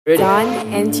Don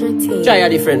Entertainment. Try a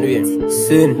different way.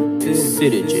 Sin to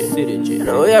Cidigi.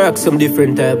 Now we rock some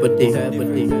different type of thing.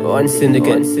 One sin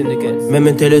again. Let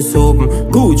me tell you something.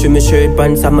 Gucci my shirt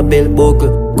pants and my belt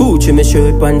buckle. Gucci my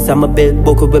shirt pants and my belt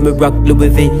buckle. When me rock Louis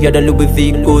V, yeah the Louis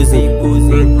V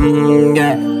𝙎𝙊𝘾𝙄𝑼.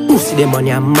 Yeah. Pussy them on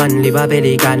your man, live a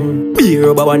belly gun. Beer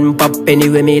over one pop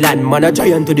anywhere me land. Man a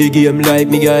giant to the game like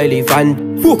me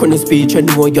elephant. Fuck on the speech and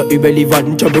know you're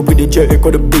irrelevant. Juggle with the jerk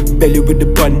or the big belly with the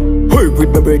pan. Hurry with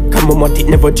my bread, come on my teeth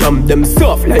never jam. Them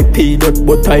soft like peanut,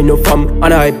 but I know fam.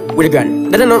 And I with a gun,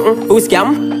 that nothing, who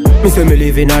scam? Me say me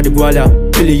living at the guala.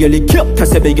 Yelly cap, ta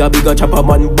say me got bigger chopper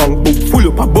man bank book full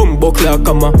up a bumbo clock,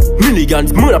 come on.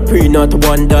 Millions, man a pay not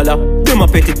 $1. Them a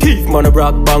petty thief, man a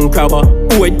rock bank robber.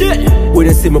 Who I dead? When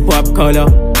I see my pop collar.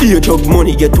 Here drug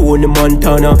money get to own the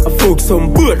Montana. I fuck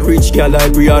some butt rich girl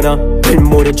like Rihanna. Then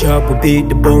money chop will beat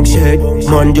the bunk shed.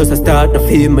 Man just a start the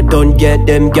film, I don't get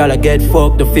them gal I get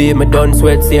fucked the film, I don't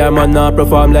sweat. See I'm not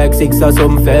perform like 6 or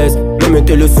some fest. Let me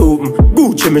tell you something.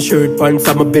 Gucci my shirt pants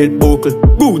and my belt buckle.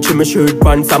 Gucci my shirt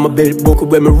pants and my belt buckle.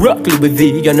 When me rock Louis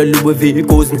V and a Louis V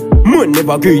𝙎𝙁𝘾𝙄𝑼. Man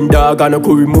never green dog and a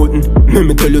curry mutton. Let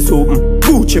me tell you something.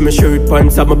 Gucci my shirt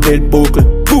pants and my belt buckle.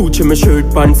 Gucci my shirt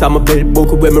pants and my belt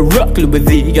buckle. When me rock Louis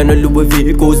V and a Louis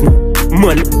V 𝙎𝙁𝘾𝙄𝑼.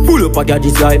 Man, full up a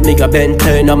gadgets like nigga Ben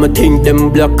 10. I'ma think them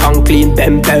black and clean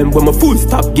bam bam. When my full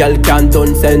stop, girl can't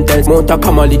done sentence. Mount a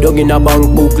camel dog in a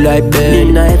bank book like Ben.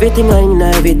 Inna everything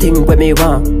when me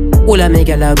want. All I make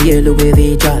a la wear Louis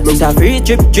V jazz. Miss a free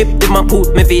drip in my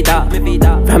put me vida.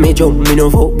 From me jump, me no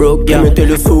fuck broke, yeah. Let me tell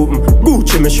you something.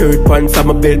 Gucci my shirt pants and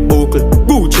my belt buckle.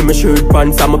 Gucci my shirt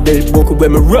pants and my belt buckle.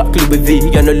 When me rock Louis V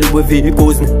and a Louis V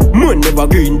𝙎𝙁𝘾𝙄𝑼. Man never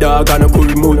green dog and a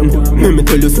curry mutton. Let me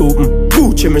tell you something.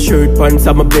 Gucci my shirt pants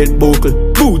and my belt buckle.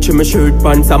 Gucci my shirt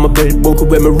pants and my belt buckle.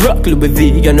 When me rock Louis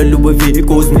V and a Louis V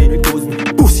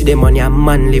𝙎𝙁𝘾𝙄𝑼. Pussy them on your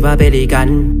man, live a belly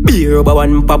gun. Beer over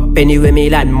one pop anywhere me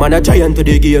land. Man a giant to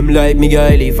the game like me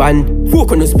elephant.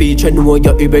 Fuck on the speech and know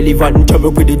you're irrelevant.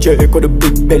 Travel with the jerk or the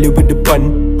big belly with the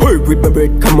pan. Hurry with my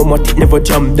bread, come on my teeth never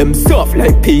jam. Them soft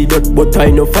like peanut, but I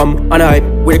know fam. And I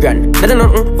with a gun, that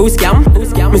nothing, who scam?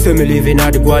 Me say me living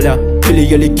at the guala.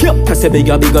 Yelly cap, ta say me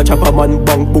got bigger chopper man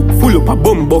bank book full up a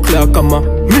bumbo clock, come on.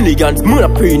 Millions, man a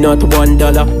pay not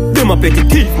 $1. Them a petty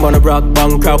thief, man a rock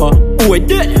bank robber. Who I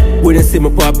dead? When I see my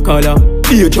pop collar.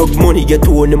 Here drug money get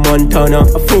to own the Montana.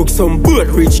 I fuck some butt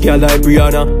rich girl like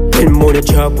Rihanna. Then money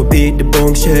chop will beat the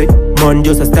bunk shed. Man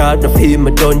just a start the film, I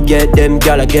don't get them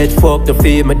gal I get fucked the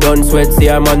film, I don't sweat. See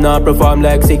I'm not perform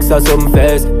like 6 or some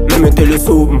fest. Let me tell you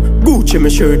something. Gucci my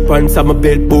shirt pants and my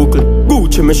belt buckle.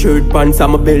 Gucci my shirt pants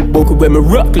and my belt buckle. When me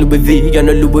rock Louis V and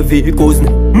a Louis V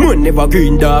𝙎𝙁𝘾𝙄𝑼. Man never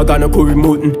green dog and a curry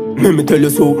mutton. Let me tell you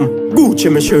something. Gucci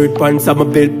my shirt pants and my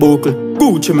belt buckle.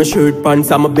 Gucci my shirt pants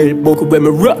and my belt buckle. When me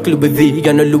rock Louis V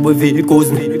and a Louis V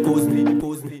𝙎𝙁𝘾𝙄𝑼.